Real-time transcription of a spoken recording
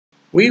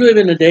We live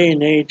in a day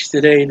and age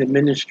today in the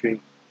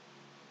ministry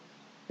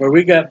where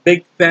we got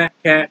big fat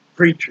cat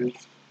preachers,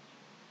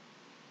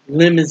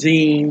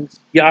 limousines,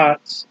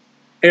 yachts,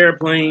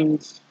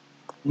 airplanes,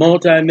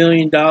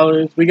 multi-million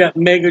dollars. We got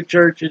mega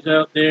churches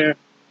out there.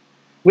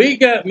 We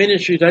got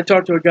ministries. I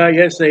talked to a guy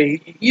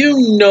yesterday.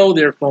 You know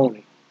they're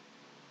phony.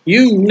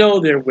 You know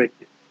they're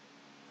wicked.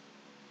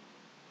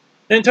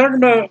 And talking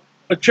about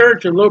a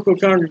church, a local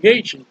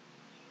congregation.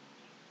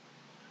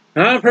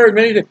 And I've heard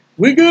many times,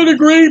 we got a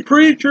great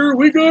preacher,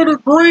 we got a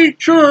great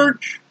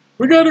church,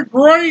 we got a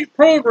great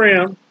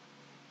program.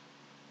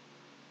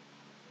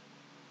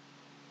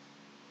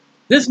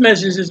 This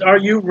message is, are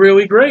you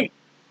really great?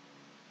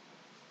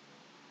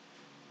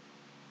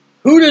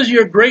 Who does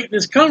your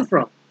greatness come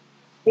from?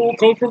 It will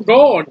come from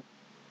God.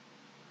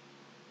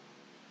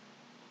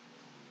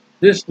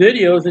 This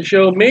video is to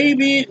show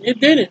maybe it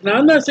didn't. Now,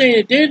 I'm not saying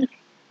it did.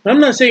 I'm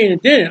not saying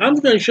it didn't. I'm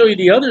going to show you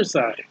the other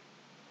side.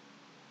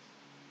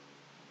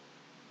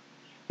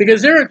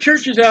 Because there are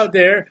churches out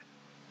there,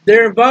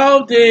 they're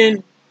involved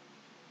in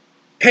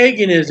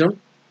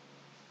paganism,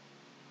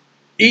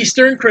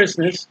 Easter and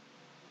Christmas.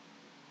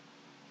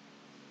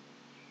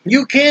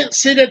 You can't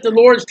sit at the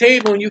Lord's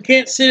table and you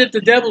can't sit at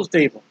the devil's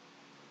table.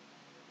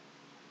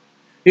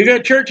 You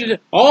got churches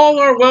that all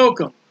are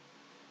welcome.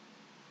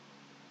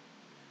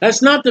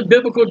 That's not the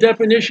biblical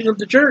definition of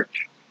the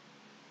church.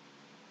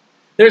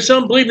 There's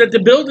some believe that the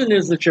building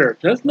is the church.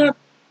 That's not.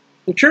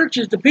 The church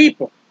is the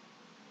people.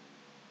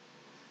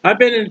 I've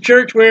been in a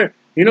church where,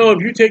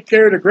 if you take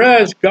care of the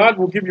grass, God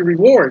will give you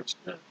rewards.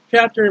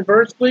 Chapter and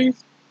verse,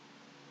 please.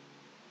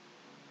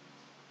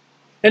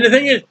 And the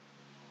thing is,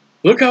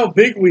 look how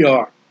big we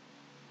are.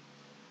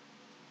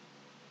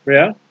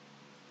 Yeah?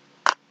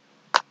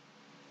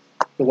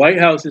 The White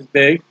House is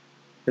big.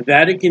 The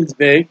Vatican's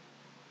big.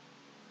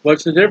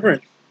 What's the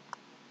difference?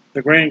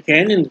 The Grand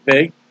Canyon's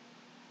big.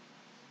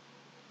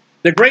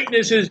 The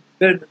greatness is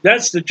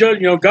that's the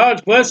judge.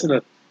 God's blessing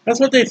us. That's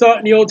what they thought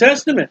in the Old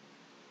Testament.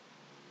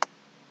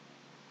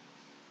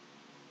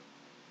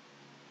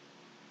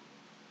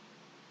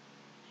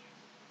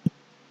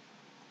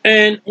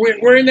 And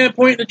we're in that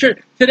point in the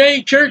church.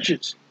 Today,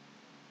 churches,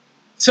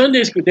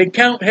 Sunday school, they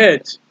count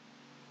heads.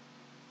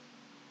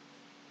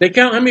 They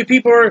count how many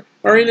people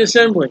are in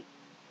assembly.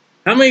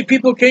 How many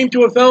people came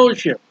to a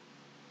fellowship.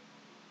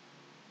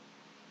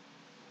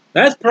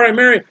 That's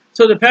primary.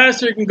 So the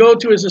pastor can go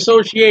to his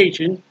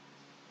association.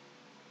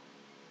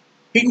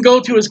 He can go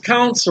to his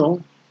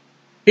council.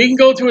 He can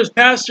go to his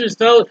pastor's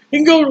fellow. He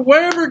can go to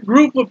wherever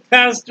group of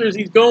pastors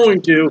he's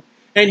going to,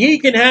 and he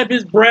can have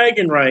his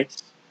bragging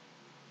rights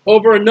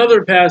over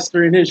another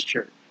pastor in his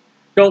church.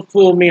 Don't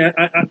fool me.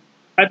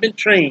 I've been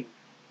trained.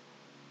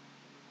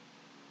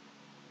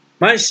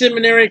 My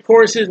seminary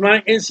courses,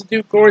 my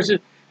institute courses,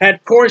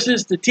 had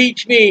courses to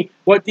teach me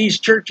what these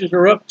churches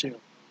are up to.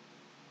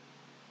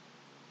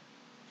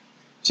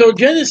 So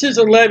Genesis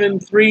 11,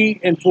 3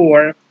 and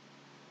 4,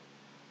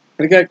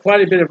 we got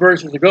quite a bit of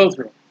verses to go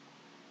through.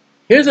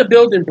 Here's a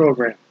building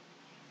program.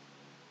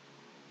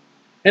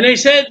 And they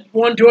said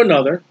one to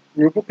another,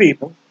 group of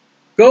people,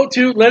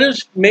 let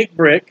us make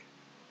brick,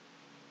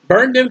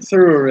 burn them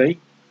thoroughly.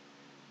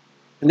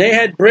 And they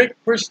had brick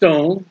for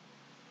stone,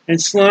 and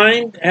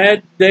slime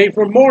had they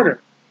for mortar.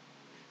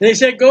 And they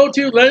said,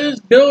 let us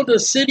build a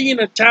city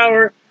and a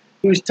tower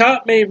whose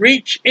top may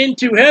reach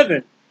into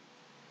heaven.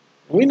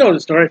 And we know the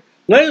story.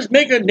 Let us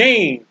make a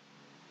name.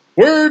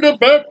 We're the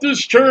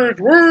Baptist church.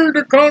 We're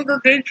the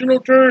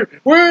Congregational church.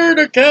 We're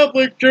the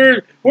Catholic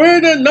church.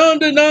 We're the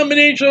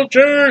non-denominational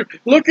church.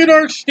 Look at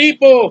our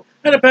steeple.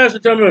 And the pastor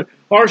told me,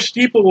 our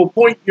steeple will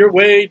point your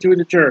way to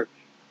the church.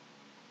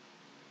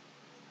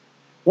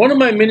 One of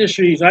my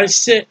ministries, I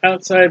sit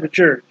outside of a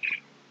church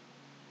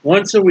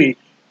once a week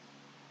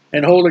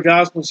and hold a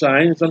gospel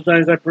sign, and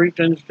sometimes I preach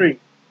on the street.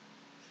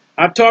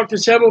 I've talked to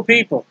several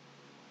people.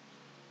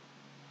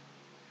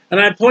 And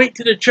I point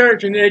to the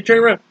church, and they turn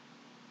around.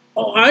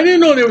 Oh, I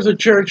didn't know there was a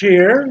church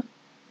here.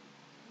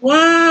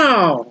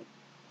 Wow.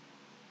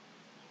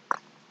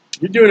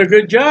 You're doing a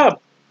good job.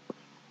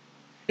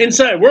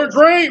 Inside, we're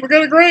great. We're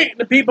going to great. And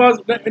the people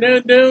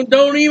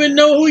don't even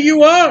know who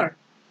you are.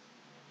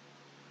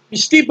 Your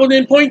steeple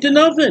didn't point to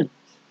nothing.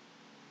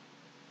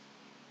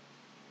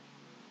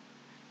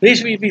 At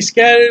least we'd be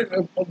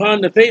scattered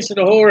upon the face of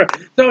the whole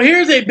earth. So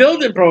here's a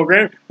building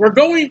program. We're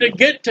going to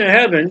get to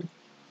heaven.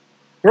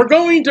 We're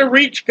going to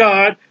reach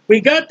God. We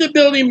got the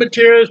building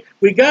materials.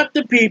 We got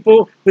the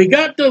people. We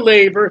got the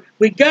labor.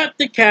 We got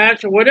the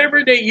cash or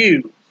whatever they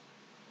use.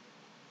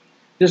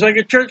 Just like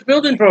a church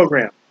building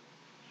program.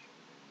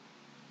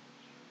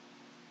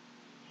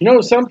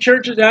 Some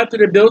churches after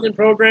the building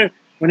program,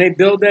 when they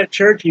build that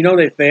church,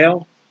 they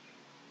fail.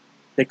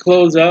 They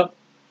close up.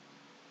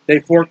 They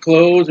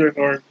foreclose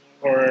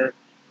or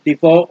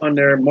default on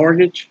their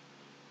mortgage.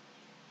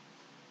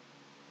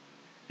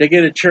 They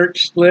get a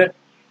church split.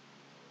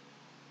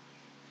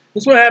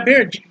 That's what happened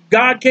here.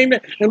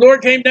 The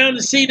Lord came down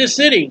to see the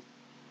city.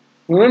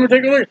 Remember,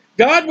 take a look.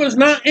 God was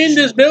not in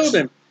this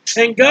building.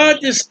 And God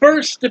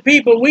dispersed the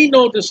people. We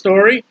know the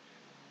story.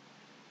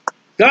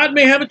 God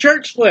may have a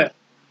church split.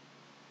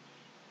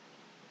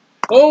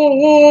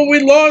 Oh,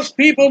 we lost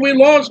people, we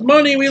lost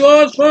money, we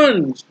lost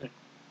funds.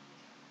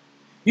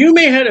 You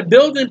may have a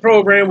building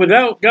program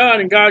without God,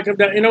 and God comes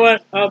down. You know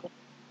what?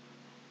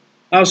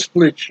 I'll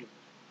split you.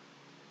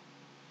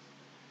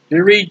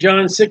 You read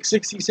John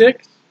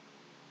 6:66,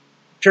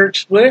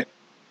 church split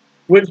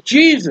with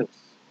Jesus.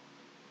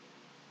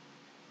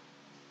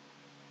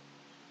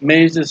 Many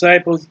of his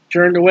disciples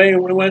turned away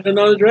and went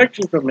another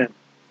direction from him.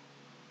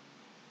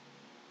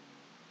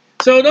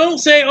 So don't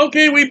say,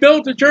 okay, we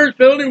built the church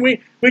building, we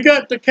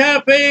got the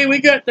cafe, we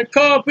got the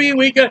coffee,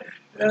 we got,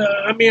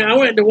 I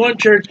went to one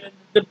church,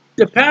 and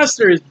the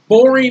pastor is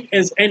boring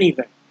as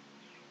anything.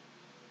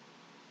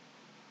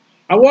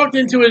 I walked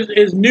into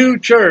his new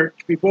church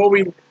before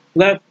we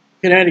left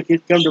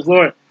Connecticut, come to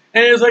Florida,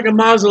 and it was like a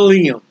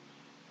mausoleum.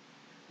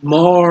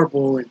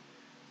 Marble, and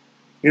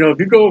if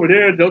you go over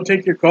there, they'll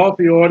take your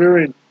coffee order,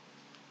 and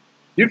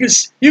you can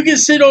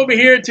sit over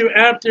here to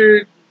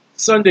after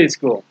Sunday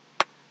school.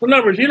 In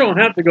other words, you don't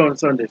have to go to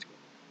Sunday school.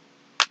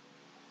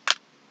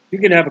 You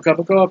can have a cup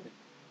of coffee.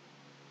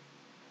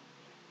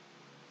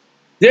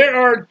 There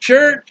are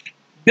church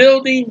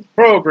building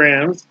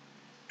programs,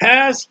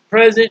 past,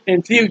 present,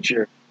 and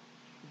future.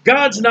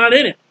 God's not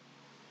in it.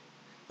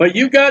 But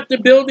you got the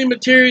building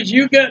materials,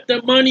 you got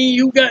the money,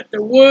 you got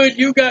the wood,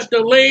 you got the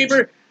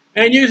labor,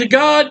 and you say,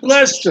 God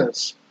blessed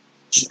us.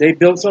 They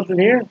built something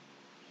here.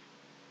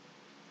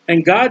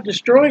 And God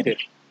destroyed it.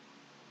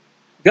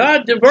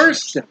 God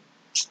divorced them.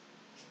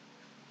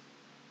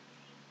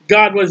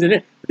 God wasn't in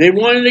it. They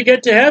wanted to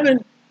get to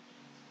heaven.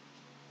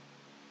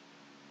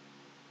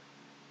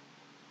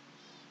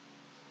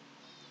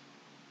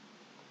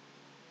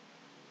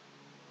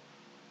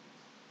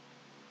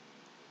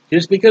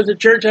 Just because the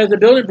church has a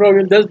building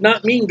program does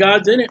not mean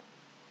God's in it.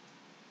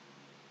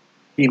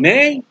 He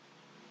may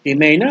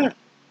not.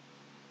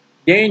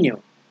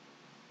 Daniel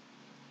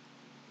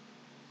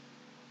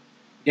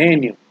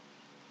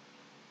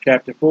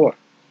chapter 4,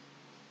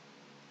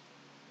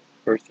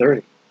 verse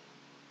 30.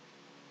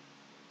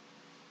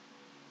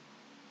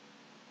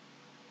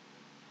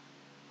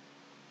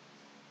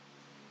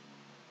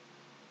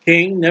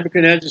 King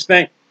Nebuchadnezzar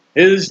spake,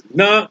 is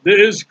not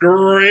this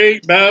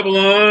great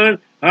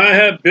Babylon I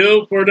have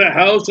built for the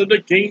house of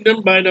the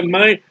kingdom by the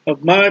might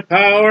of my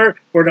power,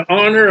 for the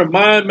honor of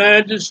my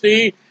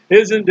majesty?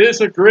 Isn't this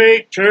a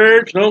great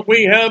church? Don't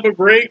we have a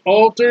great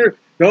altar?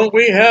 Don't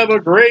we have a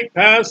great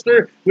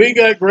pastor? We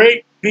got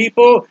great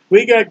people.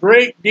 We got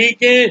great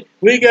deacon.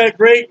 We got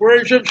great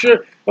worship.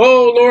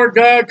 Oh, Lord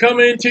God, come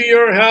into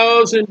your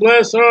house and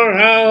bless our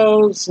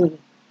house.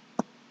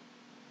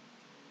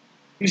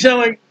 You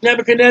sound like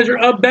Nebuchadnezzar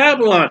of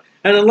Babylon.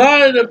 And a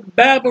lot of the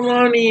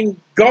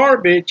Babylonian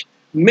garbage,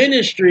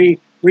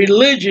 ministry,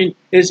 religion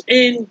is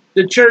in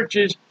the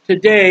churches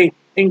today,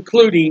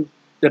 including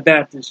the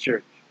Baptist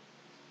church.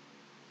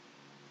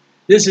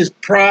 This is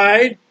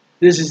pride.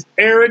 This is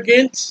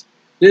arrogance.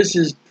 This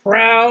is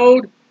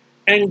proud.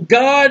 And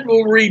God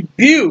will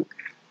rebuke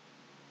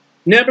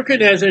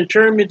Nebuchadnezzar and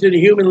turn him into the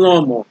human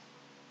lawnmower.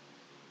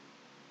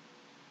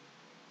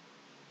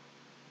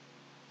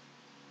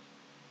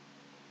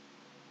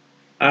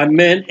 I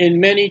meant in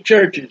many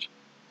churches,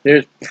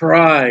 there's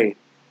pride.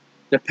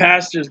 The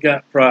pastor's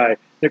got pride.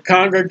 The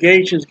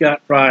congregation's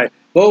got pride.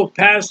 Both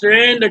pastor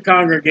and the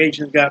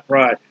congregation's got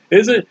pride.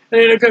 I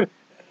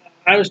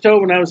was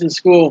told when I was in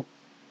school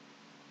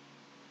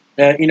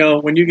that,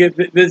 when you get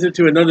visit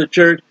to another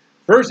church,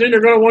 first thing they're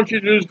going to want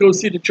you to do is go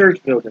see the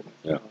church building.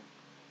 Yeah.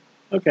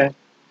 Okay.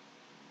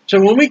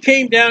 So when we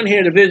came down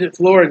here to visit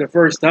Florida the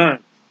first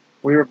time,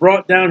 we were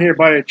brought down here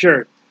by a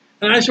church.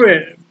 And I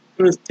swear, it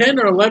was 10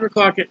 or 11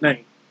 o'clock at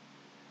night.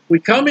 We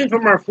come in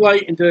from our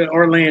flight into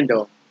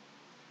Orlando.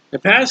 The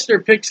pastor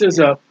picks us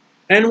up,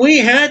 and we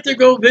had to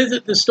go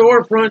visit the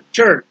storefront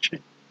church.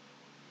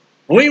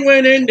 We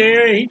went in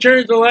there, and he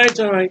turns the lights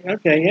on. I'm like,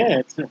 okay,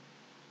 yeah,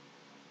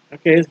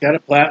 it's got a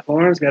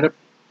platform, it's got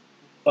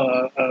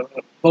a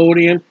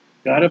podium,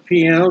 got a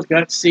piano, it's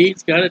got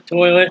seats, got a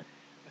toilet.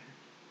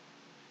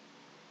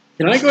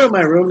 Can I go to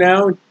my room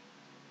now and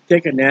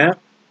take a nap?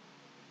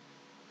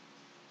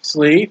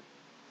 Sleep?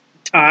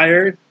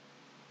 Tired?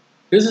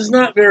 This is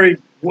not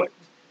very...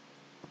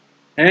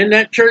 And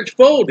that church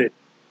folded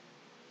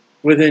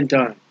within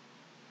time.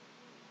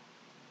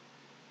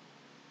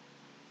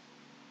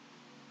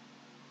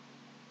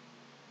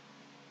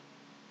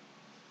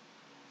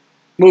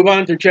 Move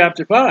on to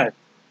chapter 5.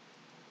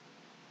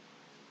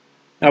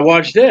 Now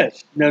watch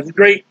this. Now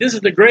this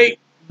is the great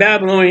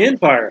Babylonian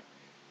Empire.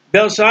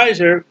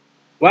 Belshazzar,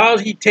 while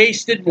he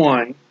tasted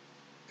wine,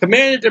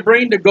 commanded to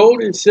bring the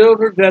gold and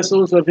silver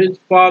vessels of his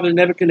father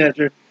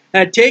Nebuchadnezzar,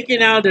 had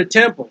taken out of the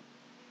temple,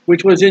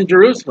 which was in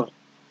Jerusalem,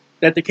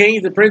 that the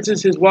kings, the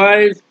princes, his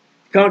wives,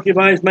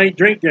 concubines might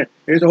drink there.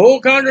 There's a whole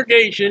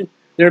congregation.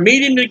 They're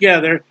meeting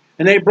together,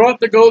 and they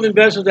brought the golden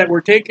vessels that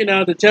were taken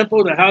out of the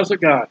temple, the house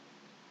of God.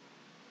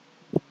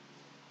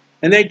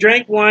 And they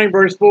drank wine,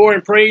 verse 4,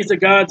 and praised the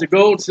gods of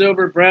gold,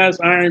 silver, brass,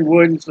 iron,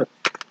 wood, and stuff.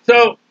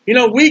 So,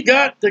 we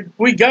got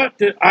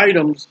the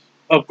items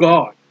of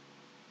God.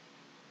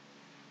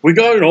 We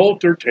got an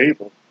altar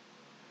table.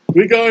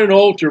 We got an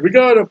altar. We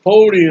got a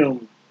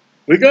podium.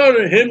 We got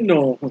a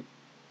hymnal.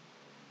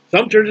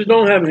 Some churches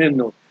don't have a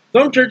hymnal.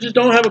 Some churches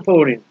don't have a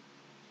podium.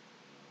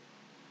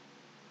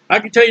 I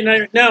can tell you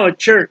right now, a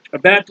church, a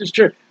Baptist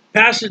church,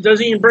 pastor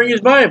doesn't even bring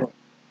his Bible.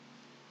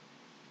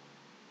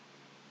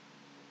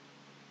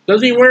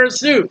 Doesn't even wear a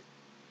suit.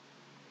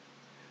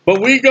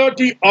 But we got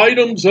the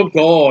items of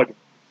God.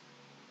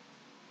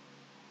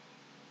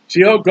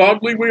 See how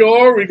godly we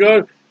are? We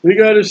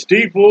got a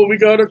steeple. We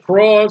got a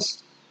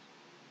cross.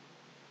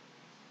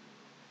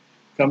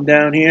 Come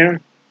down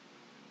here.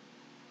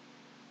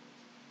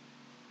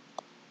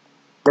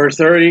 Verse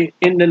 30,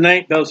 in the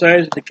night,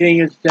 Belshazzar, the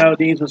king of the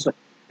Chaldeans, was,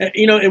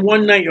 you know, in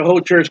one night, your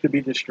whole church could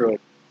be destroyed.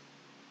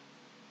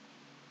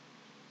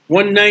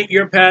 One night,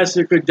 your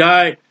pastor could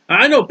die.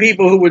 I know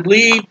people who would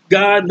leave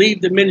God,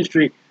 leave the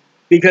ministry,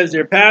 because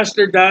their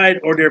pastor died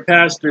or their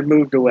pastor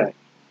moved away.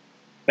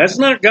 That's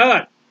not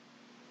God.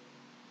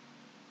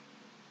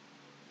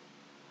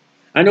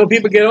 I know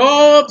people get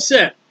all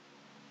upset.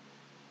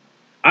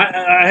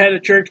 I had a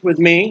church with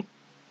me.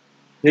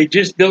 They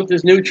just built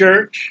this new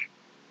church.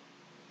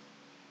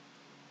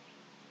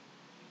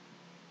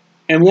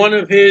 And one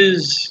of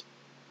his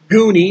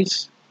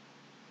goonies,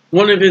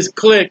 one of his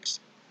cliques,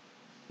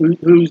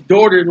 whose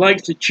daughter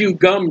likes to chew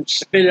gum and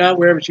spit it out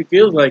wherever she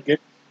feels like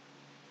it.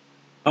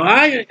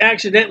 I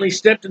accidentally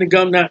stepped in the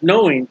gum not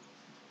knowing.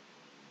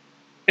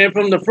 And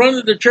from the front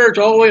of the church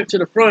all the way up to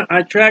the front,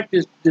 I tracked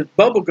this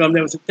bubble gum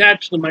that was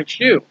attached to my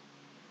shoe.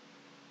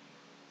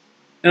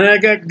 And I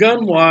got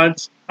gum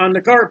wads on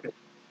the carpet.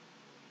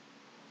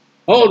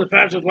 Oh, the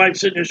pastor's wife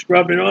sitting there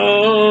scrubbing.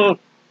 Oh,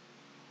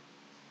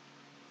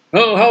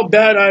 how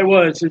bad I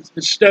was. It's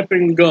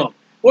stepping gum.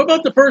 What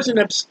about the person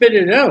that spit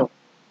it out?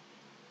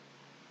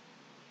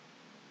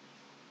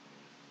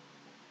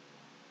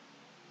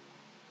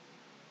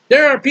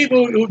 There are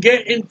people who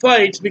get in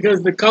fights because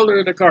of the color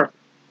of the carpet.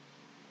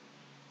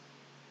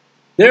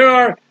 There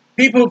are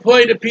people who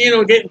play the piano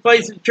and get in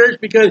fights in church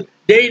because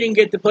they didn't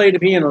get to play the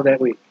piano that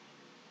week.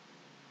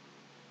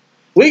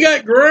 We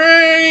got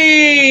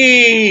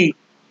great.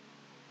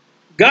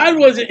 God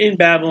wasn't in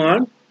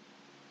Babylon.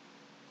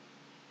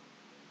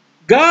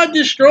 God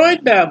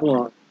destroyed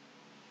Babylon.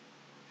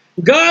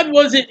 God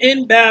wasn't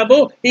in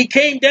Babel. He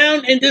came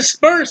down and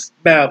dispersed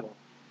Babel.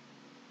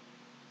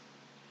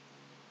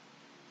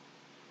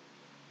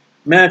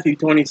 Matthew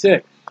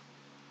 26.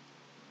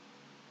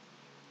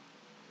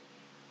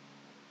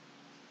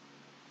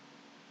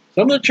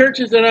 Some of the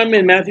churches that I'm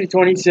in, Matthew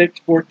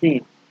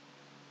 26:14.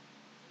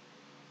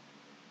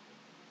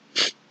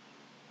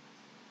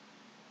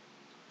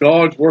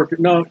 God's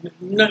working. No,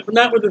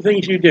 not with the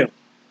things you do.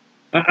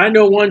 I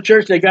know one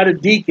church, they got a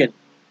deacon.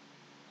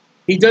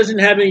 He doesn't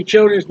have any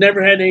children, has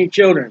never had any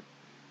children.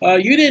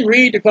 You didn't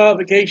read the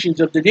qualifications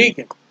of the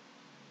deacon.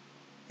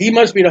 He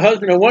must be the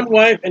husband of one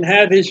wife and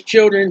have his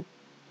children,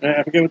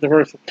 I forget what the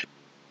verse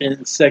is,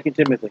 in 2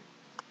 Timothy,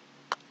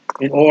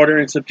 in order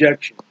and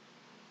subjection.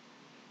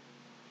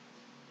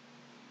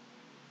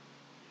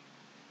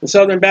 The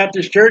Southern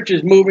Baptist Church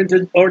is moving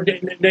to,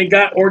 they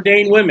got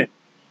ordained women.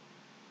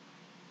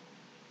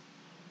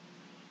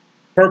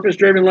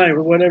 Purpose-driven life,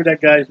 or whatever that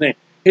guy's name.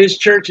 His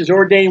church is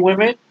ordained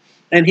women,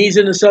 and he's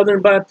in the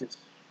Southern Baptist.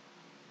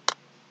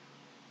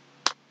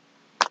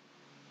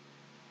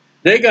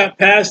 They got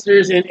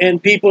pastors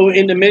and people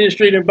in the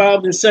ministry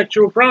involved in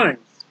sexual crimes.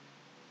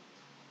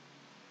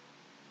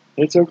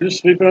 It's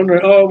just sleeping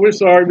under. Oh, we're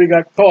sorry, we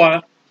got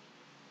caught.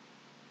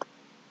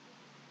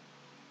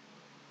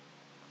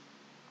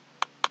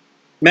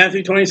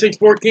 Matthew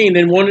 26:14.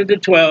 Then one of the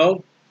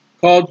 12,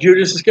 called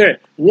Judas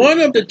Iscariot,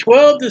 one of the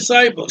 12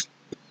 disciples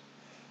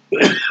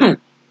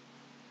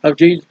of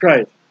Jesus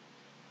Christ,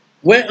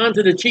 went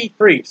unto the chief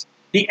priests,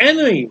 the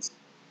enemies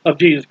of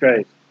Jesus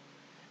Christ,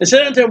 and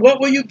said unto him, what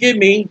will you give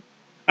me?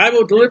 I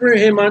will deliver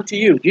him unto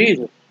you,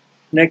 Jesus.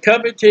 And they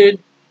coveted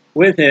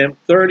with him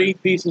 30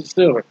 pieces of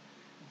silver.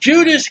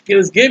 Judas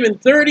was given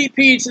 30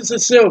 pieces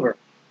of silver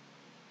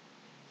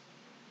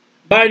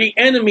by the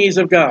enemies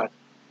of God,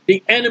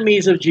 the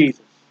enemies of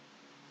Jesus.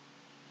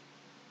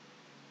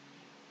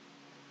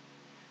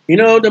 You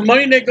know, the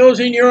money that goes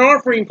in your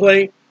offering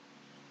plate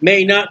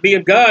may not be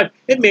of God.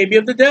 It may be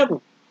of the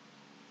devil.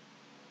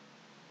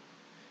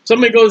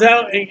 Somebody goes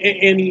out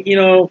and you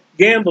know,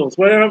 gambles,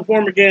 whatever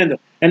form of gambling,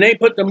 and they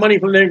put the money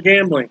from their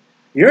gambling.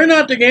 You're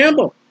not to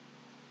gamble.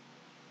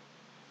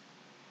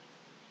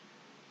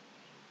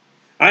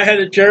 I had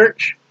a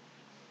church,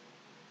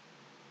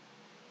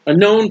 a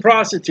known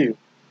prostitute.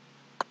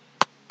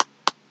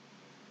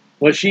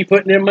 Was she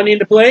putting their money in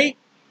the plate?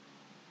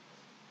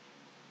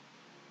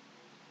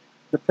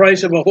 The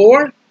price of a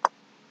whore?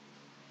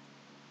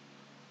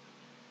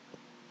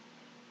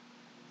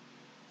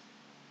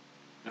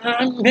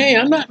 Hey,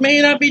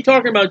 may not be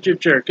talking about your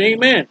church.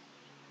 Amen.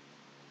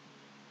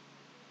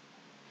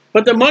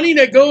 But the money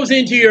that goes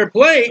into your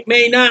plate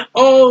may not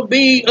all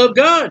be of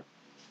God.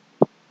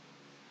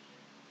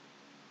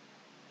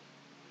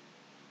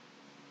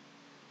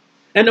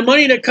 And the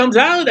money that comes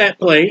out of that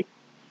plate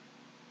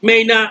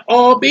may not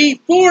all be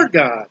for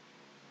God.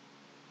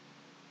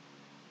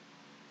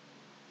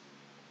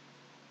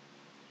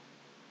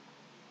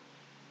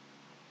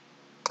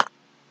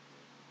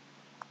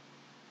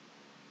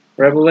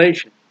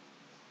 Revelation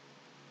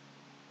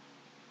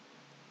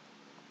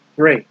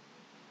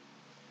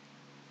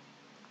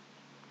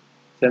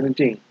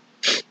 3:17.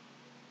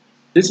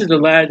 This is the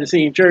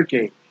Laodicean church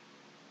age.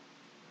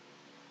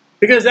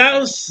 Because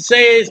that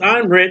says,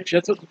 I'm rich.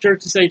 That's what the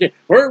churches say.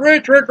 We're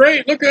rich, we're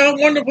great. Look at how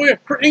wonderful we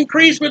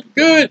increase with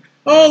good.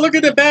 Oh, look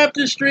at the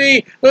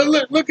baptistry.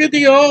 Look at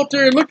the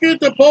altar. Look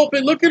at the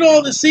pulpit. Look at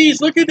all the seats.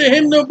 Look at the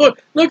hymnal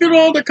book. Look at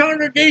all the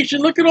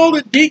congregation. Look at all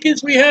the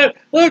deacons we have.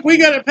 Look, we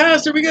got a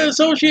pastor. We got an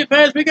associate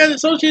pastor. We got an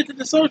associate to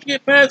the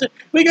associate pastor.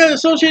 We got an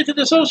associate to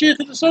the associate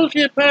to the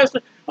associate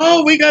pastor.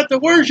 Oh, we got the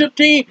worship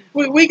team.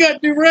 We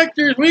got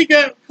directors. We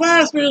got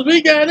classmates.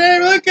 We got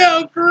everything. Look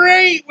how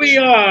great we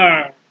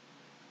are.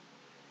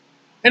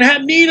 And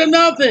have need of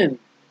nothing.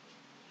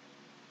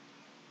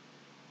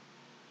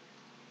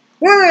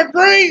 We're a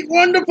great,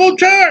 wonderful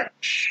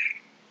church.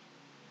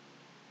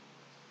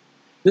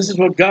 This is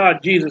what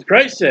God, Jesus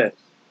Christ, says.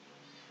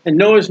 And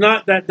knowest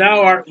not that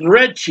thou art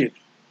wretched.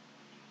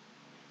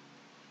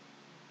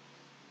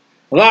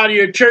 A lot of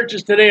your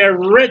churches today are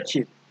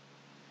wretched,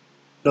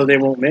 though they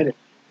won't admit it.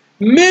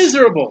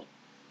 Miserable.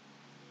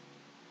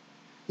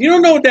 You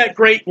don't know what that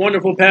great,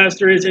 wonderful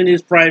pastor is in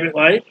his private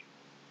life.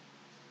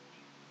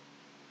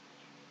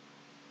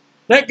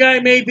 That guy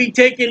may be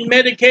taking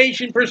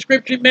medication,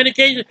 prescription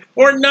medication,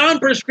 or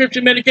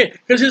non-prescription medication,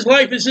 because his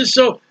life is just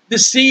so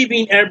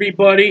deceiving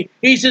everybody.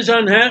 He's just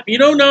unhappy. You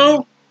don't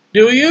know,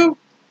 do you?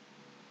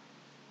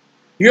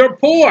 You're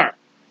poor.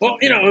 Well,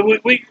 you know,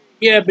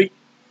 yeah, but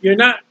you're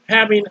not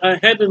having a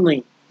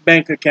heavenly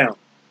bank account.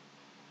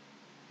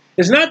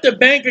 It's not the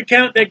bank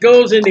account that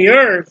goes in the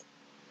earth.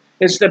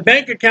 It's the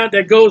bank account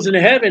that goes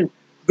into heaven,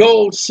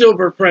 gold,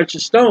 silver,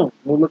 precious stone.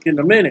 We'll look in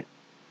a minute.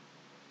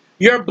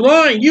 You're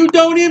blind. You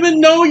don't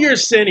even know you're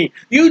sinning.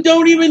 You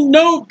don't even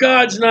know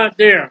God's not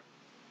there.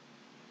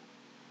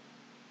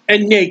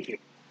 And naked.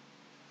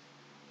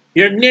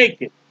 You're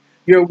naked.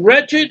 You're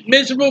wretched,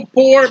 miserable,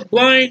 poor,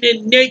 blind,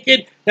 and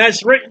naked.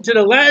 That's written to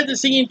the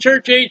Laodicean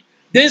church age,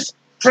 this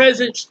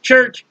present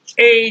church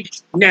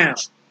age now.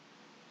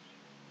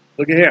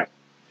 Look at here.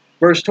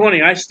 Verse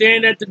 20, I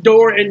stand at the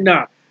door and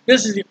knock.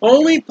 This is the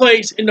only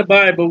place in the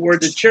Bible where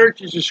the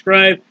church is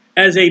described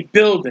as a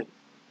building.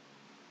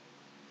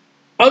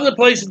 Other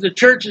places the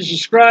church is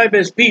described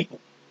as people.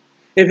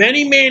 If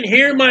any man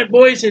hear my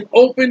voice and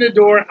open the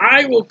door,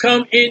 I will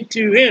come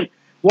into him.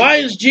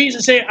 Why does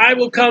Jesus say, I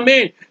will come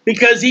in?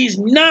 Because he's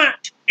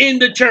not in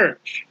the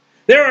church.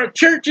 There are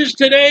churches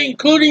today,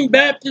 including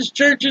Baptist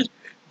churches.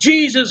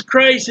 Jesus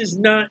Christ is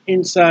not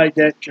inside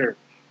that church.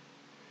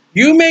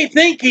 You may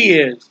think he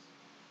is.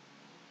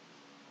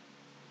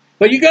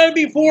 But you got to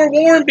be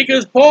forewarned,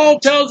 because Paul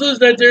tells us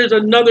that there's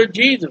another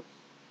Jesus.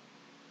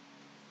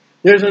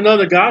 There's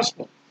another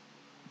gospel.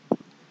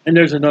 And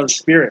there's another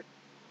spirit.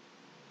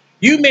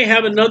 You may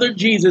have another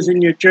Jesus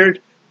in your church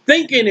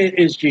thinking it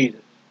is Jesus.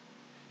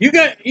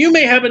 You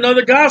may have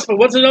another gospel.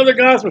 What's another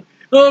gospel?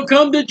 Oh,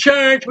 come to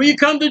church. Will you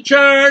come to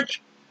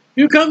church?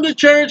 You come to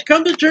church.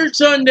 Come to church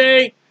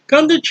Sunday.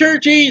 Come to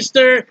church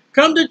Easter.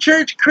 Come to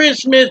church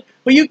Christmas.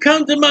 Will you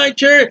come to my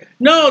church?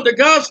 No, the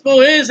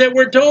gospel is that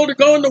we're told to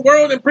go in the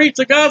world and preach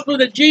the gospel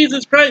that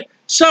Jesus Christ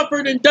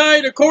suffered and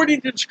died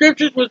according to the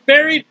scriptures, was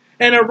buried,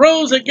 and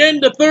arose again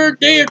the third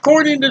day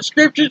according to the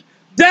scriptures.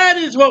 That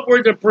is what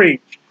we're to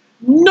preach.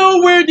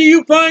 Nowhere do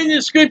you find the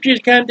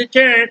scriptures, come to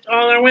church,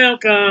 all are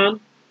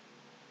welcome.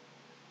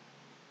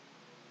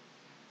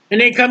 And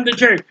they come to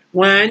church.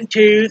 1,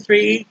 2,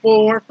 3,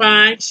 4,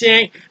 5,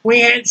 6. We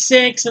had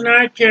 6 in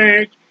our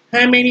church.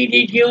 How many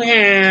did you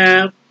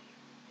have?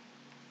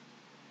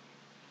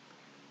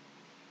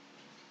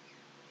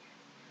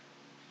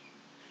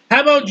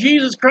 How about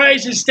Jesus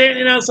Christ is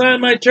standing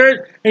outside my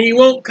church and he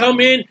won't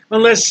come in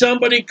unless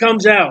somebody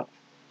comes out?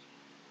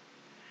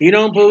 You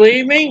don't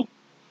believe me?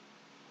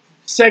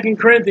 2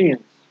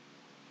 Corinthians.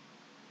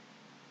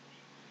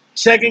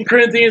 2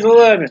 Corinthians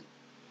 11.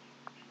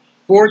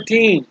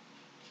 14.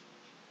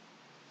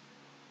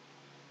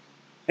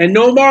 And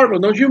no marvel.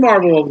 Don't you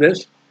marvel over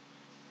this.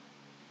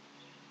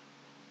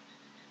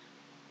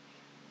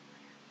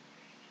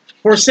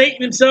 For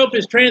Satan himself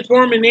is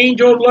transformed in an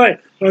angel of light.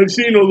 I've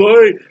seen a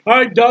light.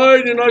 I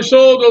died and I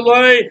saw the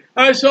light.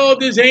 I saw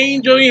this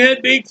angel. He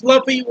had big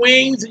fluffy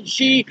wings and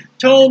she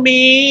told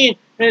me.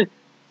 And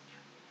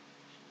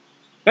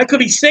that could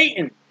be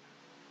Satan.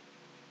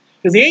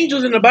 Because the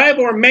angels in the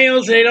Bible are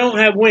males. They don't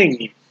have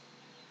wings.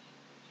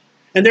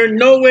 And they're in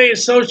no way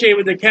associated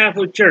with the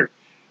Catholic Church.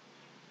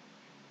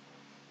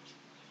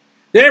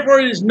 Therefore,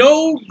 it is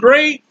no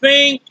great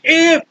thing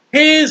if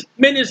his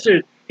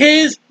ministers,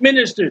 whose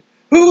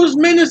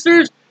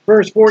ministers?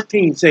 Verse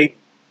 14, Satan.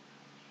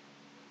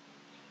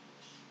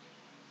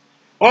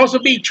 Also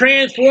be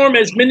transformed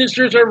as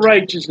ministers of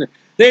righteousness.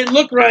 They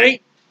look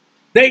right.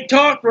 They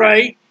talk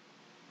right.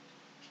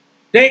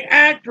 They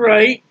act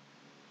right.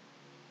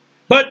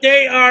 But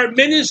they are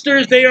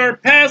ministers. They are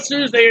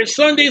pastors. They are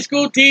Sunday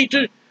school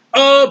teachers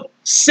of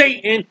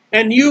Satan.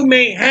 And you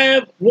may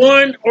have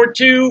one or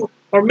two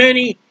or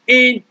many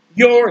in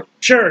your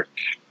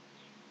church.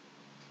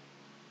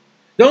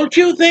 Don't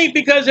you think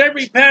because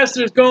every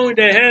pastor is going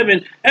to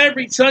heaven,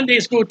 every Sunday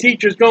school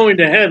teacher is going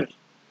to heaven?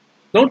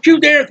 Don't you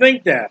dare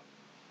think that.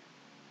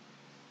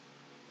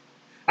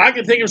 I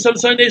can think of some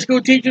Sunday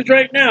school teachers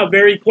right now,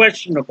 very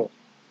questionable.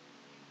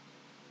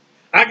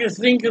 I can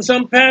think of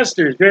some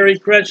pastors, very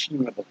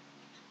questionable.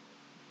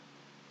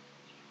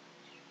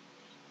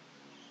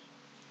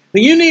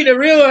 But you need to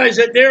realize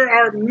that there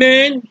are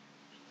men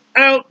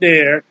out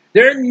there,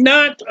 they're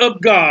not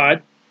of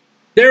God,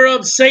 they're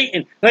of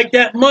Satan. Like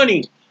that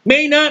money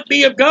may not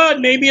be of God,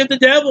 may be of the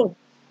devil.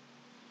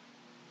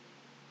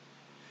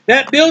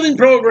 That building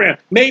program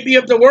may be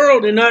of the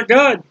world and not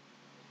God.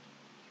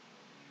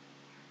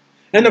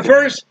 And the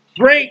first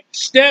great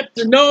step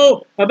to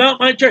know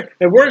about my church,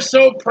 and we're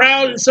so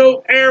proud and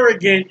so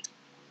arrogant.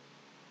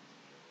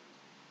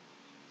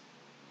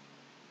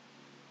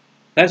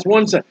 That's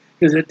one side.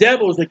 Because the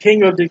devil is the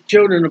king of the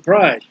children of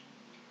pride.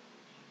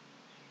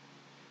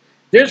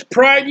 There's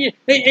pride.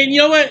 And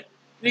you know what?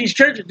 These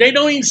churches, they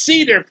don't even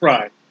see their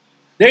pride.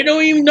 They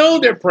don't even know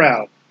they're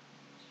proud.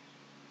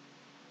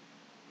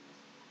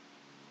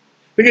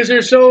 Because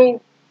they're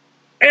so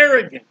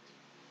arrogant.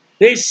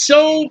 They've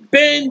so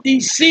been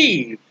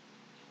deceived.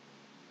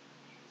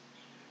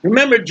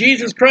 Remember,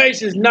 Jesus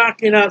Christ is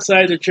knocking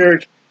outside the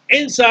church.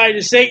 Inside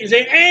is Satan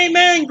saying,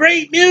 amen,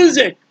 great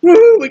music.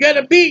 Woohoo, we got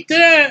a beat to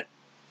that.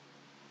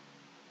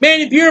 Man,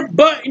 if your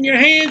butt and your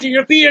hands and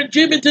your feet are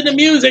jibbing to the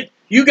music,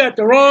 you got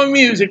the wrong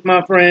music,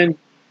 my friend.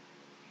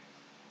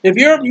 If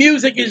your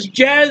music is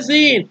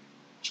jazzy and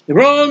the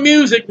wrong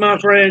music, my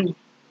friend,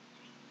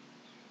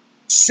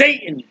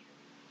 Satan.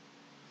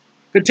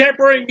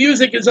 Contemporary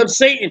music is of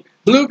Satan.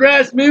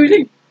 Bluegrass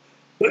music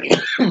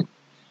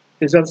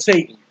is of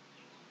Satan.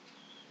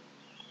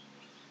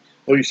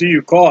 Well, you see,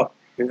 you cough.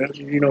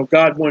 You know,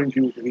 God wanted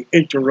you to be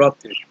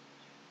interrupted.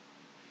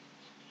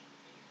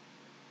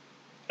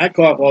 I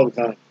cough all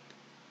the time.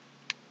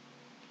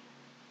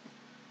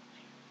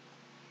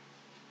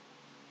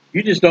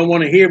 You just don't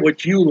want to hear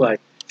what you like.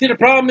 See, the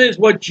problem is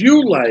what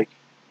you like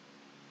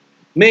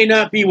may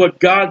not be what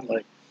God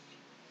likes.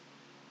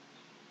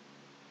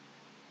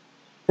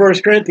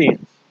 1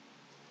 Corinthians.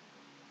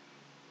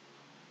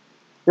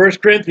 1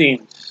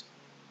 Corinthians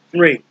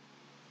 3.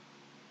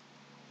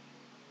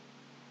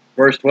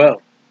 Verse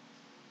 12.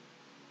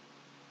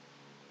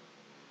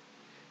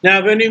 Now,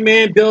 if any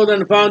man build on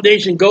the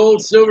foundation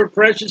gold, silver,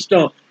 precious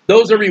stone,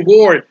 those are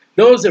reward.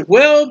 Those are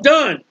well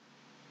done.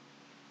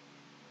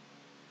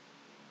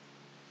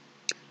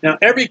 Now,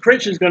 every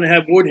Christian is going to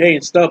have wood, hay,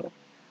 and stubble.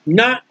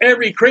 Not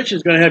every Christian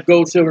is going to have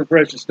gold, silver, and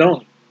precious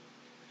stone.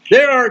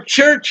 There are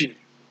churches,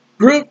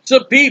 groups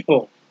of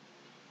people.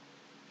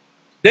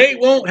 They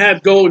won't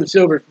have gold and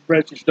silver and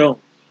precious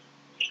stones.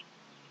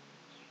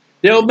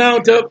 They'll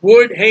mount up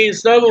wood, hay, and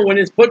stubble. When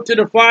it's put to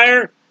the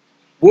fire,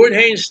 wood,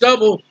 hay, and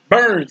stubble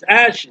burns,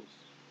 ashes,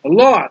 a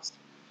loss.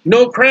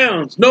 No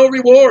crowns, no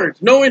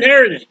rewards, no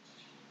inheritance.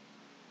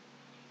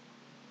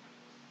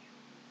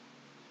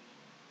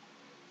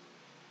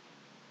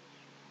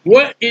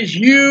 What is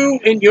you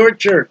in your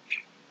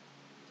church?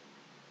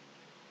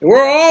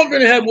 We're all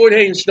going to have wood,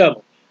 hay, and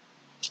stubble.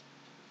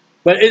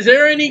 But is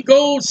there any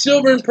gold,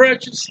 silver, and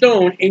precious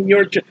stone in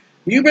your church?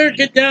 You better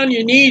get down on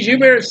your knees. You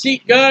better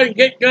seek God and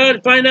get God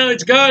and find out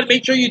it's God.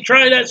 Make sure you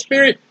try that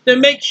spirit. Then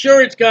make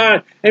sure it's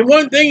God. And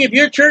one thing, if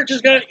your church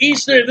has got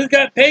Easter, it's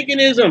got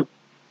paganism.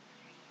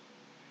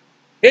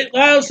 It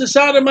allows the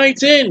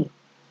sodomites in.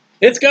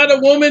 It's got a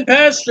woman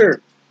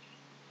pastor.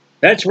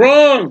 That's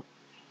wrong.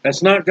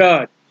 That's not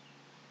God.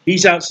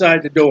 He's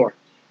outside the door.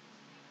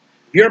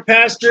 If your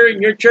pastor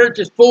and your church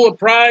is full of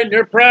pride and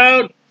they're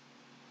proud,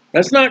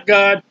 that's not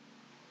God.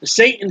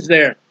 Satan's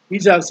there.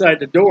 He's outside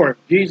the door.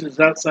 Jesus is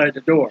outside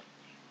the door.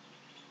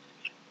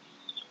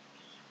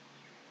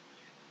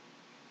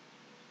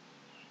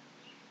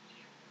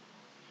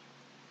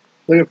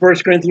 Look at 1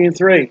 Corinthians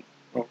 3,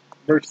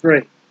 verse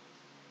 3.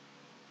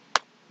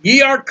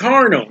 Ye are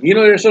carnal. You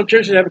know there's some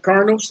churches that have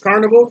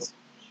carnivals?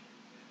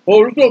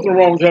 Oh, there's nothing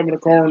wrong with having a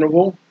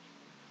carnival.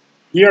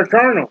 Ye are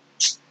carnal.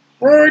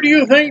 Where do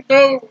you think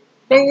the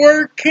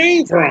word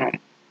came from?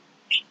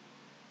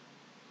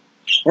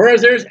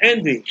 Whereas there's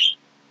envy.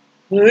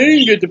 Well, they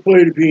didn't get to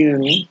play the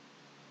piano.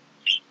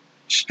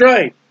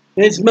 Strife.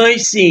 It's my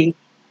seat.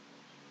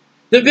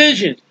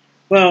 Division.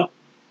 Well,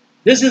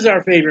 this is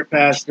our favorite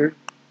pastor.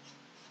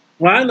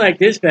 Well, I like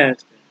this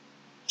pastor.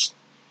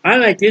 I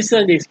like this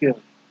Sunday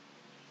school.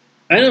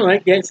 I don't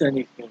like that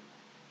Sunday school.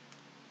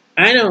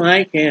 I don't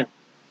like him.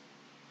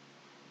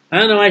 I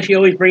don't know why she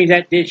always brings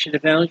that dish to the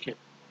fellowship.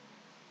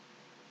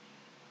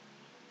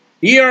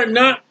 Ye are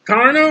not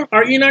carnal?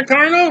 Are ye not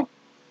carnal?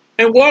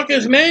 And walk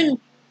as men?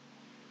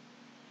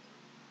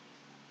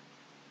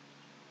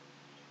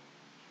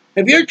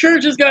 If your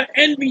church has got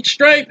envy,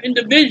 strife, and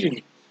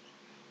division,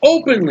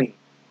 openly,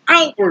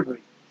 outwardly,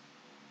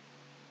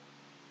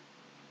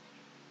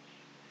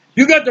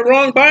 you got the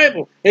wrong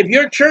Bible. If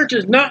your church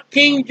is not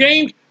King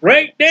James,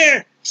 right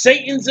there,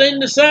 Satan's in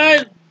the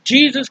side,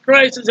 Jesus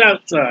Christ is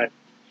outside.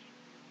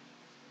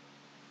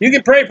 You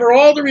can pray for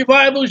all the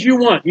revivals you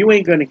want. You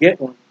ain't going to get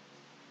one.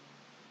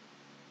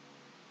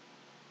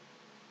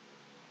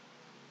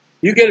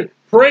 You get to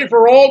pray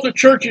for all the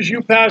churches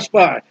you pass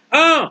by.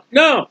 Oh,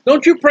 no,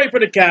 don't you pray for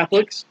the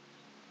Catholics.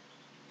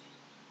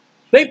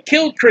 They've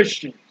killed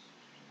Christians.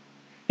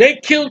 They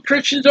killed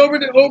Christians over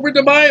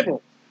the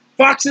Bible.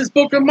 Fox's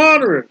Book of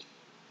Martyrs.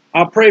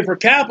 I'll pray for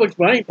Catholics,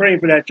 but I ain't praying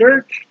for that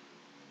church.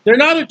 They're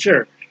not a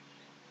church.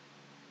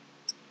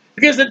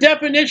 Because the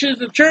definition of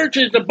the church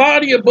is the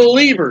body of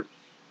believers.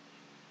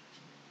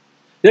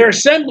 They're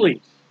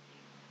assemblies.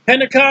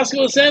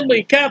 Pentecostal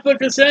assembly,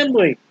 Catholic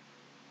assembly.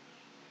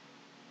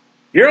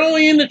 You're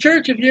only in the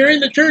church if you're in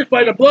the church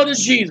by the blood of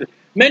Jesus.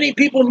 Many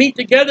people meet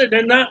together,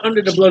 they're not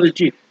under the blood of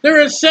Jesus.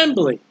 They're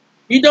assembly.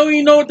 You don't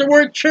even know what the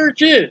word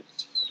church is.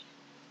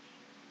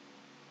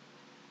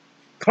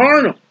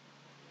 Carnal.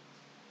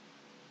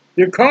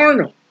 You're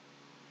carnal.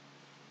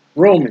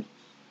 Romans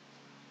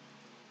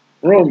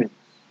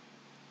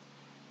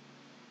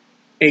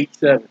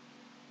 8:7.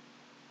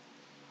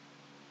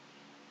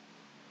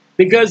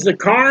 Because the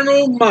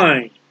carnal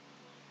mind,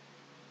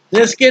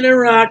 let's get a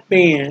rock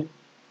band,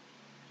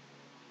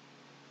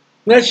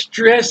 let's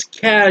dress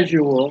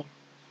casual,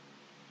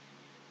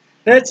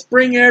 let's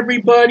bring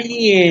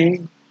everybody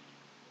in.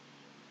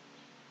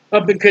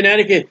 Up in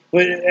Connecticut,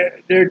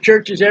 there are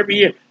churches every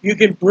year. You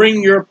can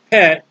bring your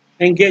pet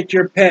and get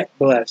your pet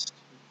blessed.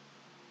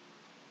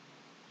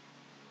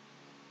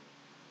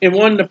 In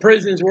one of the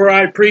prisons where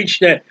I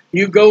preached at,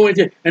 you go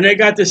into, and they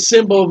got the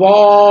symbol of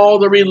all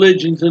the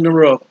religions in the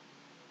roof.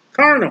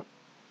 Carnal.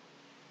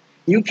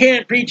 You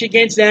can't preach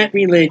against that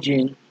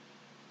religion.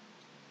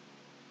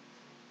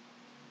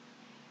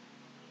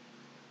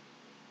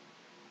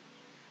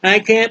 I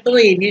can't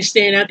believe you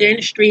stand out there in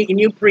the street and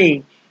you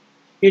preach.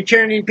 You're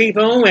turning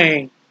people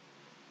away.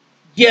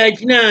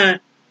 Judge not.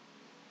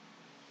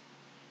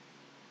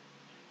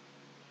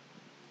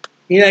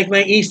 You like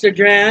my Easter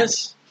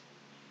dress?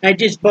 I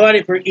just bought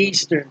it for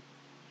Easter.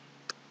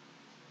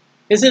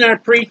 Isn't our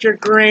preacher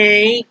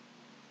great?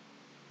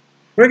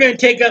 We're going to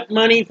take up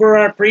money for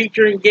our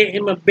preacher and get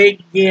him a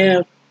big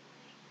gift.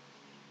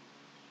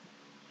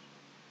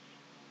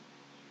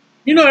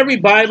 You know, every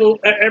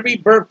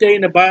birthday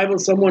in the Bible,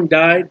 someone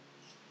died.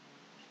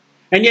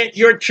 And yet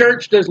your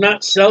church does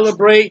not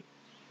celebrate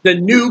the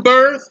new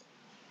birth.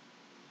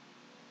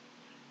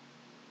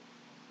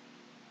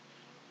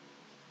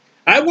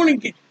 I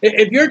wouldn't,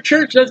 if your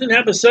church doesn't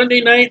have a Sunday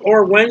night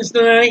or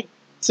Wednesday night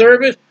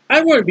service,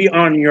 I wouldn't be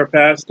honoring your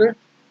pastor.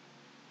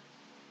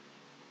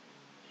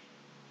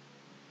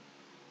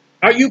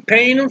 Are you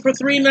paying him for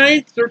 3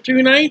 nights or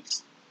 2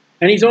 nights?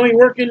 And he's only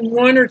working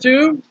 1 or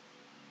 2?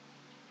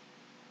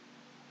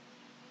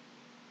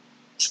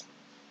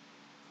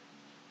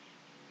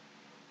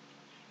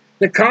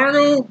 The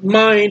carnal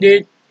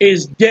minded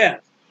is death.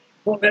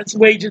 Well, that's the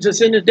wages of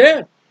sin is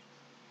death.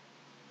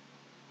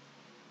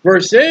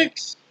 Verse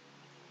 6.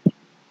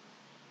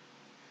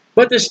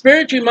 But the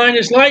spiritual mind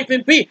is life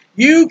and peace.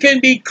 You can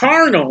be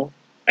carnal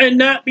and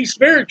not be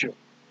spiritual.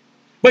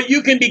 But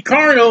you can be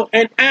carnal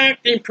and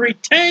act and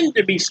pretend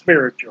to be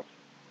spiritual.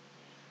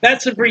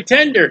 That's a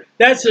pretender.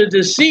 That's a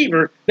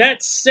deceiver.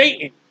 That's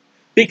Satan.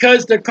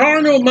 Because the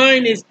carnal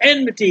mind is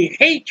enmity,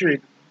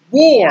 hatred,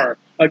 war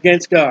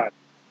against God.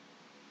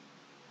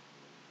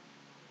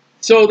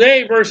 So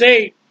they, verse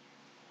 8,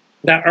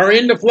 that are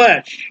in the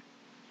flesh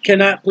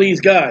cannot please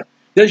God.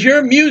 Does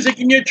your music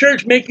in your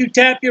church make you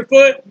tap your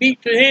foot, beat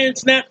your hand,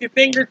 snap your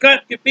finger,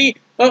 cut your feet?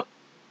 Oh,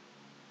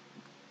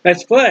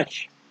 that's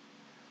flesh.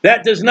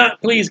 That does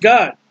not please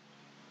God.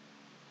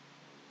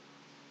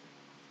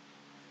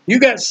 You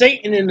got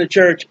Satan in the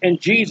church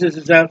and Jesus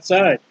is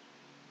outside.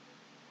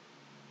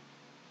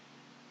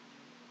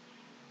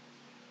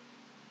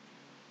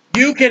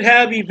 You can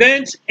have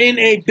events in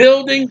a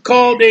building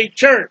called a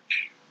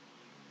church.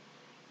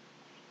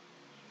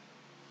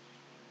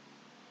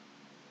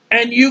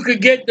 And you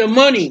could get the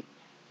money.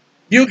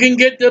 You can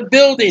get the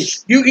building.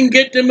 You can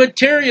get the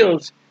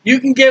materials. You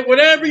can get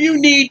whatever you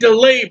need to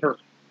labor.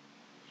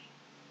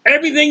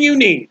 Everything you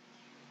need.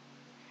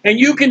 And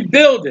you can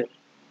build it.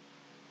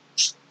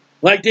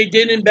 Like they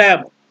did in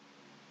Babel.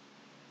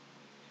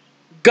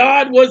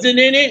 God wasn't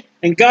in it,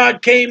 and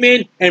God came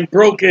in and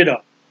broke it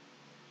up.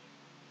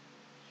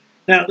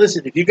 Now,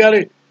 listen, if you got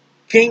a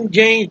King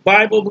James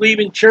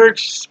Bible-believing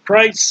church,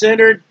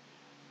 Christ-centered,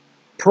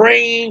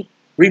 praying,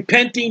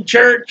 repenting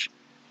church,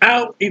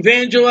 out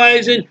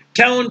evangelizing,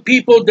 telling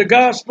people the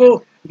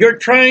gospel, you're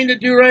trying to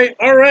do right,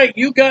 all right,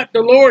 you got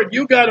the Lord,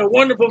 you got a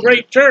wonderful,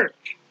 great church.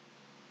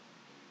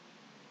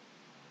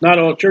 Not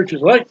all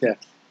churches like that.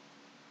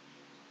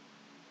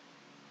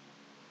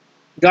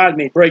 God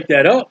may break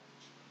that up.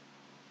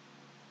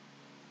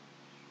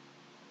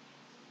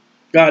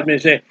 God may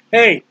say,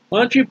 hey, why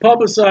don't you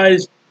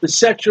publicize the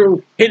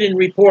sexual hidden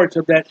reports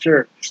of that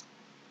church?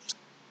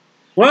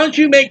 Why don't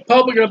you make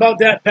public about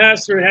that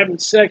pastor having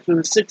sex with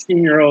a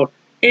 16-year-old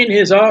in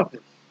his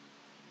office?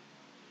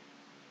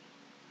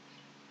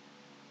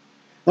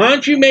 Why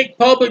don't you make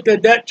public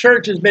that that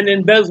church has been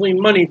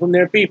embezzling money from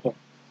their people?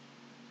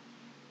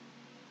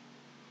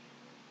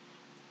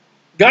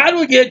 God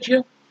will get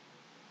you.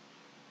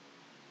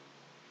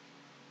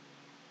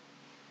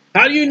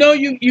 How do you know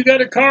you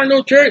got a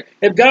carnal church?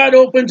 If God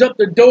opens up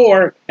the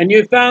door and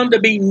you're found to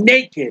be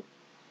naked,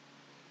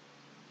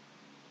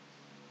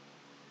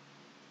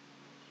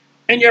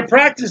 and your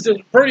practice is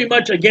pretty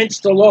much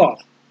against the law.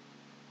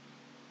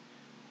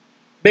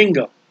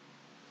 Bingo.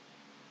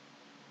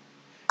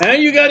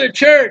 And you got a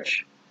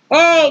church.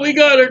 Oh, we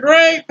got a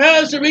great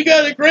pastor. We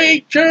got a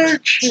great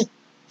church.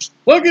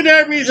 Look at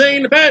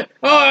everything. Oh,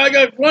 I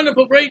got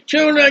wonderful, great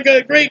children. I got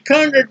a great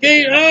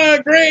congregation. Oh,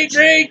 great,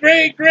 great,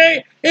 great,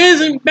 great.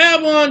 Isn't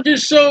Babylon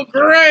just so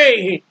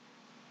great?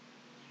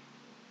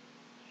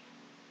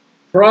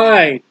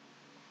 Pride.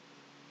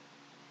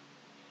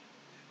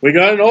 We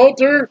got an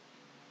altar.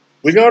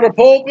 We got a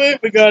pulpit.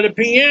 We got a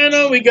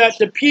piano. We got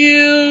the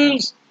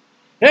pews.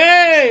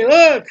 Hey,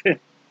 look.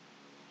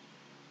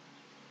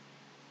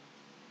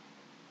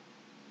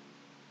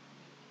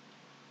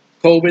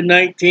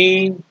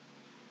 COVID-19,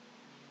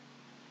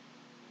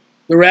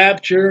 the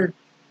rapture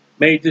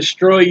may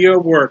destroy your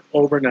work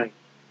overnight.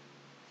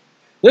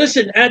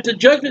 Listen, at the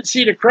judgment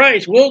seat of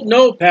Christ, we'll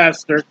know,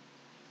 Pastor,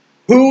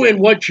 who and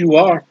what you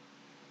are.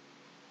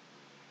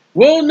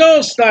 We'll know,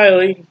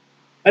 Stiley,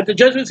 at the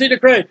judgment seat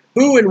of Christ,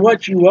 who and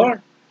what you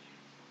are.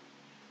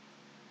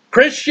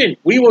 Christian,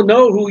 we will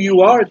know who you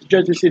are at the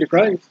judgment seat of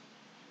Christ.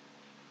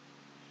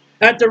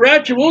 At the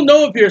rapture, we'll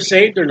know if you're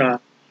saved or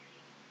not.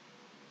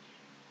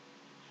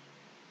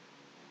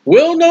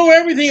 We'll know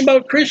everything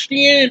about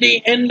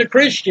Christianity and the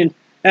Christian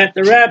at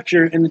the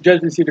rapture and the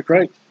judgment seat of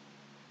Christ.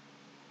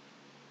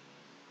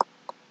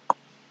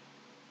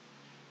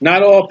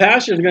 Not all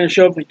pastors are going to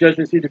show up at the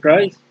judgment seat of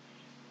Christ.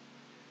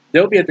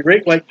 They'll be at the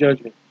great white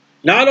judgment.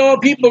 Not all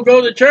people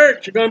go to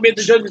church are going to be at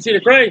the judgment seat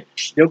of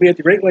Christ. They'll be at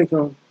the great white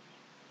throne.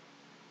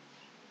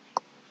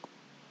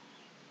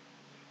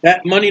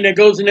 That money that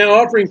goes in that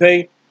offering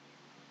plate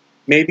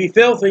may be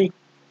filthy.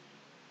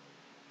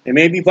 It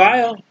may be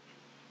vile.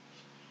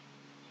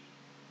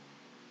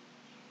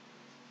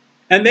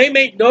 And they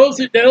make those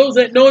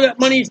that know that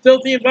money is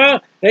filthy and vile,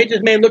 they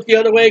just may look the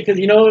other way because,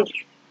 you know,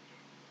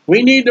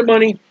 we need the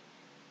money.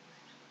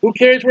 Who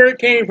cares where it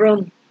came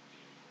from?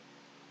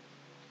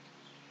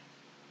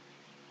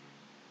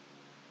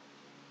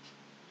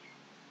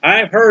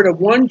 I've heard of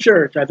one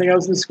church, I think I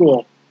was in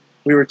school,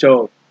 we were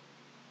told,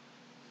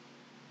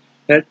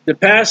 that the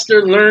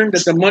pastor learned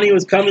that the money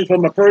was coming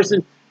from a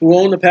person who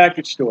owned a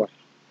package store.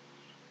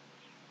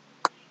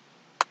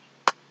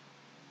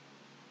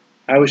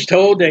 I was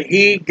told that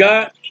he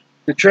got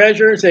the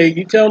treasurer and say,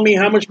 you tell me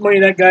how much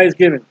money that guy is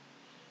giving.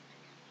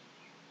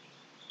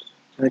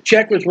 And the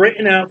check was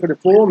written out for the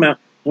full amount.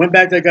 Went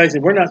back to that guy and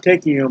said, we're not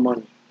taking your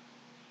money.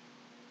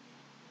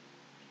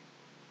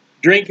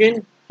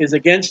 Drinking is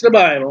against the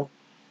Bible.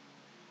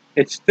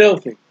 It's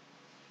filthy.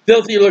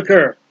 Filthy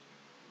liquor.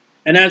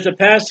 And as a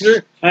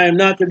pastor, I am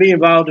not to be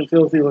involved in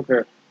filthy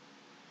liquor.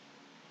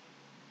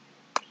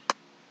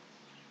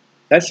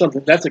 That's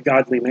something, that's a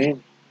godly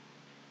man.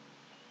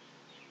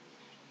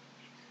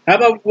 How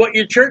about what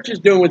your church is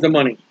doing with the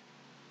money?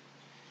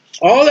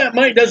 All that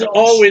money doesn't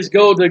always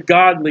go to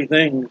godly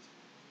things.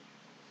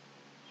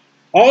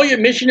 All your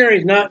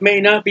missionaries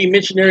may not be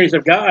missionaries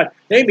of God.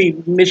 They may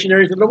be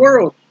missionaries of the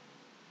world.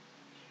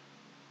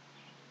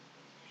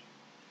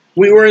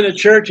 We were in the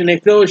church and they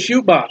filled a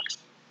shoebox.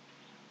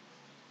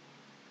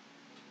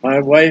 My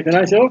wife and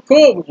I said, oh,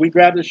 cool. We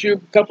grabbed a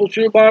couple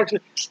shoe boxes.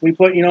 We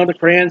put, you know, the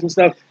crayons and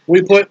stuff.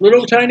 We put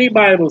little tiny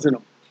Bibles in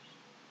them.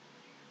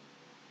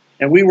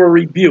 And we were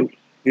rebuked.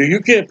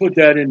 You can't put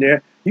that in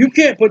there. You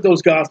can't put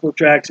those gospel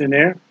tracts in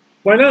there.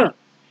 Why not?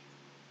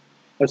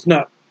 That's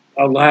not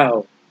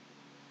allowed.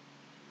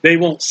 They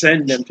won't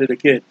send them to the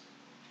kids.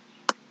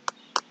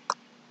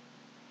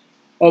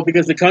 Oh,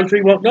 because the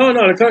country won't? No,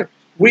 the country.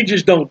 We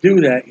just don't do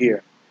that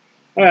here.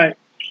 All right.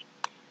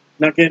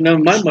 Not getting none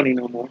of my money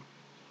no more.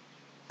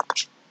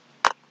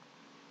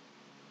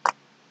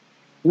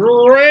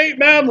 Great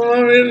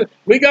Babylon.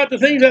 We got the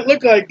things that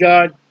look like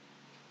God.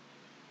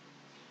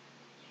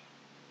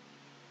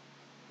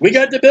 We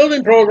got the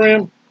building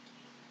program.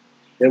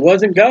 It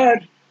wasn't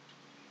God.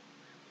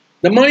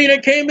 The money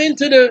that came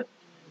into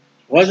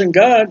wasn't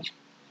God.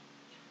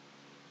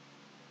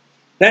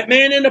 That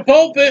man in the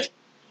pulpit,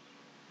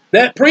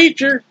 that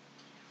preacher,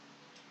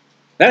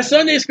 that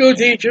Sunday school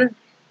teacher,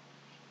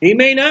 he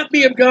may not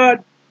be of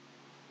God.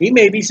 He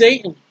may be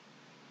Satan.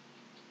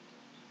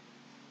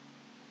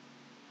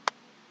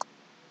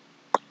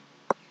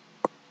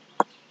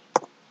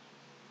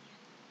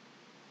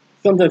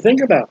 Something to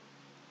think about.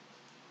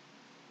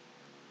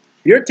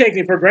 You're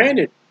taking for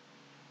granted.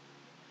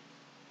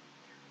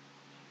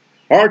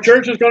 Our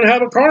church is going to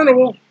have a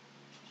carnival.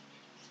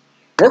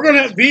 We're going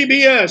to have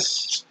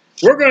VBS.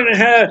 We're going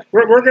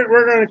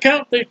to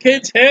count the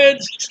kids'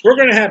 heads. We're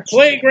going to have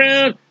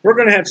playground. We're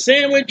going to have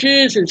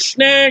sandwiches and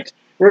snacks.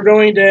 We're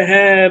going to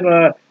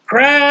have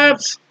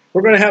crafts.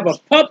 We're going to have a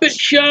puppet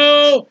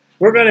show.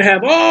 We're going to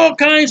have all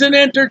kinds of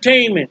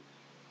entertainment.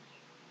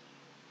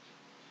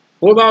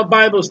 What about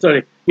Bible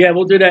study? Yeah,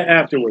 we'll do that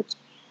afterwards.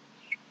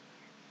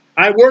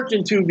 I worked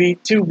in two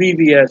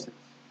VBSs.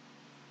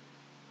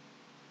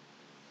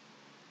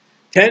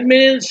 10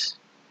 minutes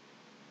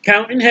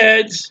counting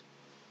heads,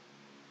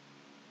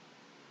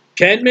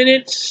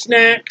 10-minute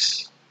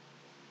snacks,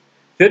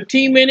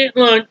 15-minute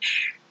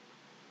lunch,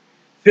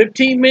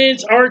 15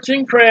 minutes arts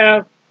and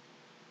craft,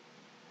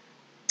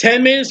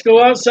 10 minutes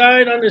go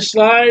outside on the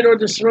slide or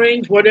the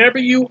swings, whatever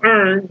you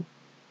earn,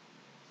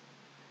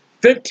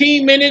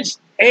 15 minutes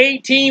A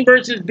team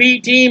versus B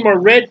team or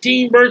red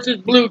team versus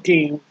blue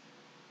team.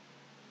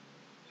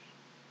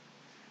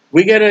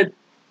 We get a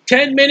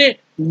 10-minute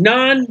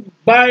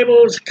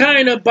non-Bibles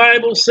kind of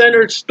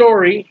Bible-centered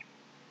story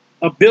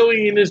of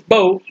Billy and his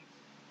boat.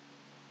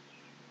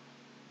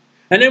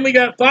 And then we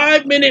got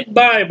 5-minute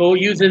Bible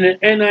using an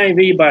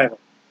NIV Bible.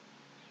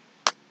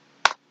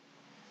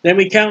 Then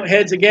we count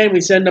heads again,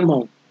 we send them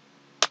home.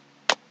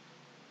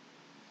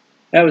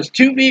 That was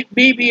 2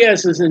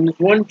 BBSs in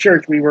one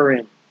church we were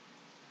in.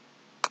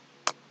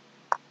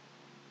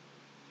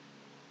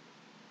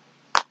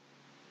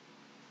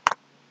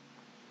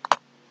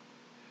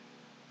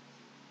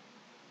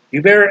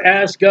 You better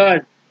ask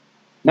God,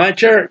 my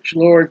church,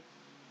 Lord,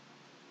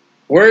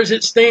 where does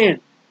it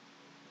stand?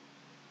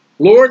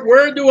 Lord,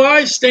 where do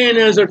I stand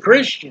as a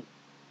Christian?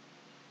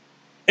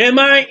 Am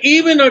I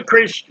even a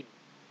Christian?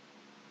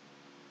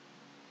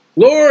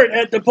 Lord,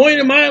 at the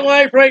point of my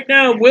life right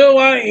now, will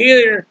I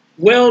hear,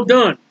 well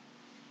done?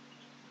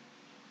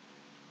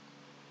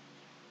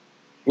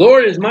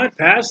 Lord, is my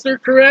pastor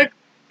correct?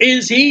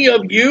 Is he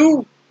of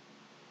you?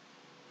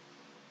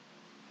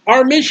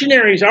 Our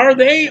missionaries, are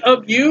they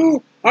of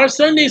you? Our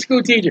Sunday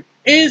school teacher,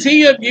 is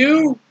he of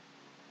you?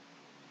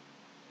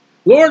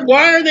 Lord,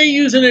 why are they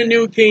using a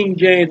New King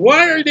James?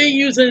 Why are they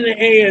using an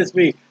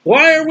ASV?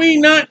 Why are we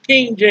not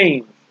King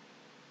James?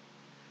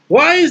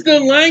 Why is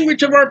the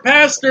language of our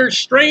pastor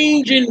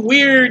strange and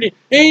weird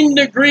in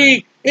the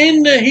Greek,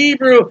 in the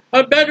Hebrew,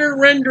 a better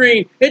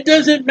rendering? It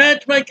doesn't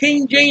match my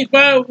King James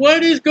Bible.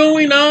 What is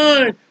going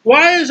on?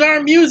 Why does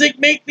our music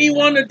make me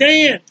want to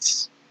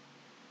dance?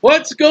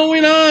 What's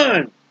going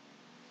on?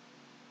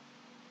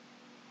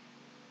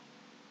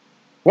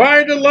 Why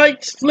are the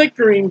lights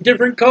flickering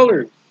different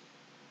colors?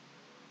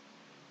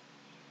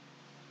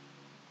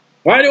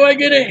 Why do I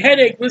get a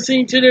headache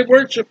listening to the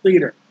worship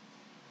leader?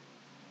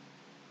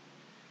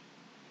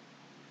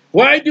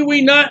 Why do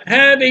we not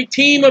have a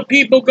team of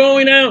people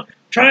going out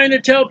trying to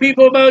tell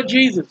people about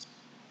Jesus?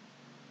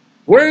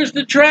 Where's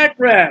the track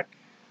rack?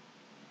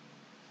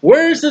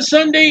 Where's the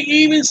Sunday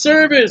evening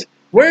service?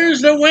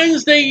 Where's the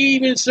Wednesday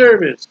evening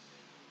service?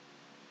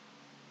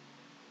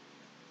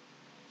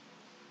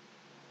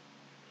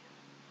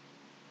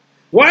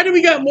 Why do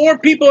we got more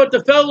people at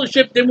the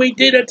fellowship than we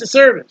did at the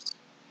service?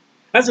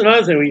 That's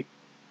another thing.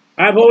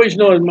 I've always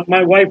known,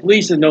 my wife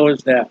Lisa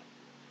knows that.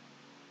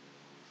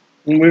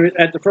 When we were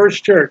at the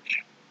first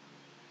church,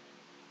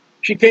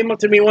 she came up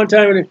to me one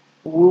time and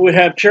we would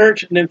have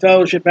church and then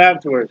fellowship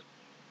afterwards.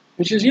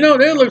 And she says, you know,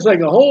 there looks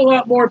like a whole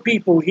lot more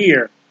people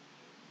here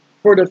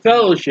for the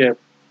fellowship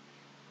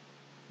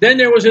than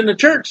there was in the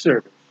church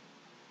service.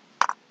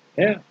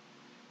 Yeah,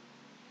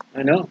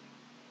 I know.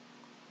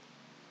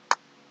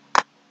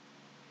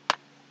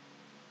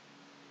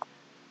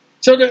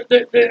 So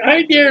the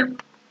idea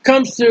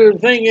comes to the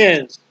thing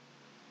is,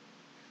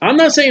 I'm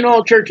not saying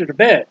all churches are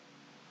bad,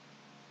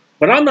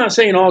 but I'm not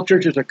saying all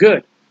churches are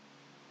good.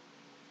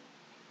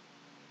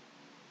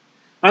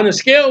 On a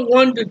scale of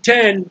 1 to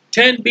 10,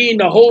 10 being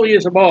the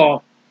holiest of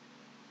all,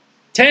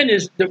 10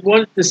 is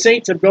the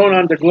saints have gone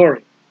on to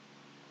glory.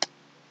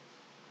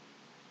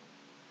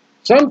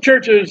 Some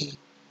churches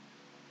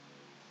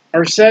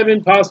are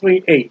 7,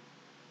 possibly 8.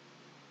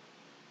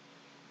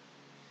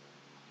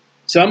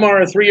 Some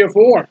are a 3 or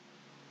 4.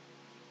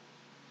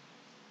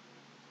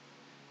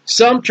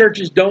 Some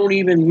churches don't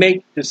even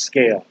make the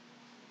scale.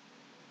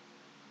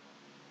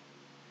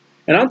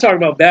 And I'm talking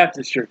about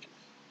Baptist churches.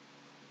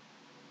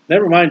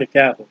 Never mind the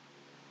Catholic.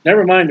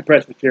 Never mind the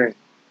Presbyterian.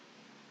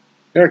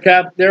 There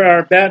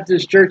are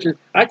Baptist churches.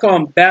 I call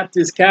them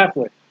Baptist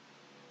Catholic.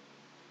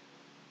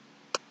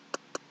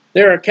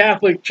 There are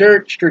Catholic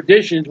church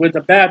traditions with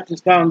a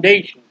Baptist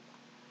foundation,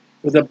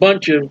 with a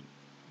bunch of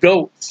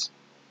goats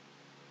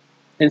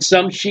and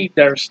some sheep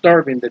that are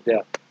starving to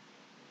death.